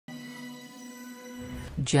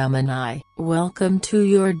Gemini, welcome to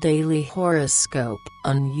your daily horoscope.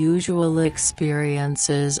 Unusual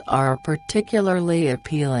experiences are particularly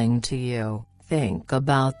appealing to you. Think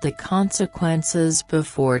about the consequences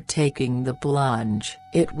before taking the plunge.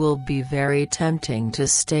 It will be very tempting to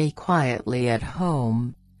stay quietly at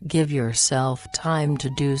home. Give yourself time to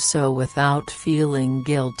do so without feeling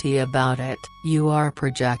guilty about it. You are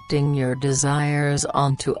projecting your desires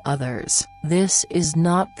onto others. This is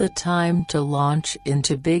not the time to launch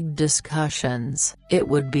into big discussions. It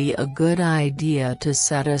would be a good idea to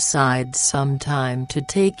set aside some time to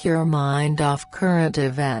take your mind off current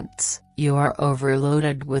events. You are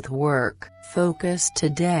overloaded with work. Focus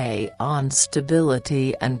today on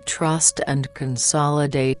stability and trust and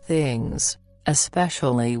consolidate things.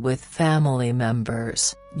 Especially with family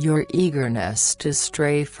members, your eagerness to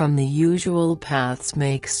stray from the usual paths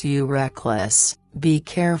makes you reckless. Be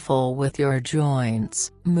careful with your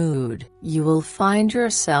joints. Mood. You will find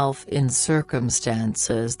yourself in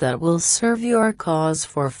circumstances that will serve your cause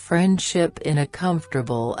for friendship in a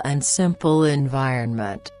comfortable and simple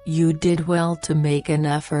environment. You did well to make an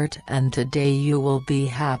effort, and today you will be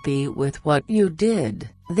happy with what you did.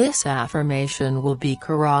 This affirmation will be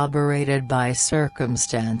corroborated by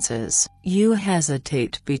circumstances. You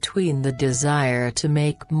hesitate between the desire to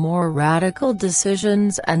make more radical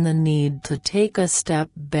decisions and the need to take a step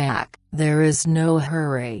back. There is no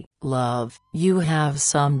hurry. Love. You have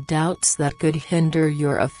some doubts that could hinder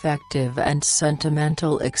your effective and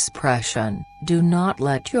sentimental expression. Do not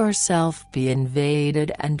let yourself be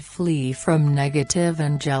invaded and flee from negative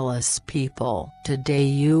and jealous people. Today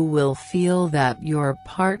you will feel that your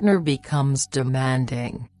partner becomes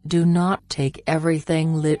demanding. Do not take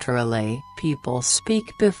everything literally. People speak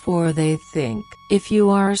before they think. If you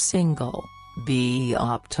are single, be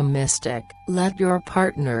optimistic. Let your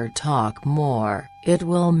partner talk more. It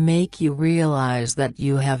will make you realize that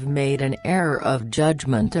you have made an error of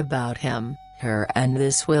judgment about him, her, and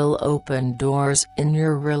this will open doors in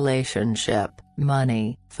your relationship.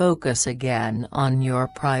 Money. Focus again on your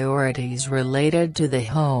priorities related to the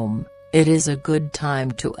home. It is a good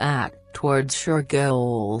time to act towards your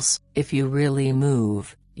goals. If you really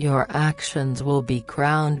move, your actions will be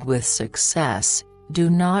crowned with success. Do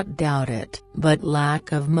not doubt it. But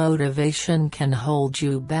lack of motivation can hold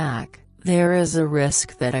you back. There is a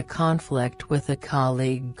risk that a conflict with a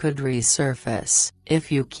colleague could resurface.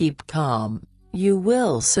 If you keep calm, you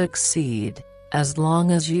will succeed. As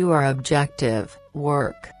long as you are objective.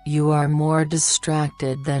 Work. You are more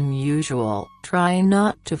distracted than usual. Try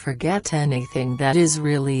not to forget anything that is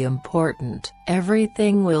really important.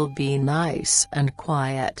 Everything will be nice and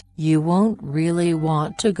quiet. You won't really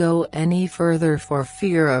want to go any further for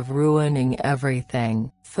fear of ruining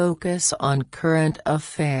everything. Focus on current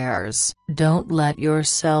affairs. Don't let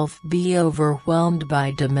yourself be overwhelmed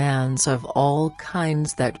by demands of all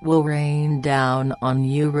kinds that will rain down on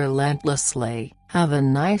you relentlessly. Have a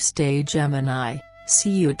nice day, Gemini.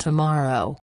 See you tomorrow.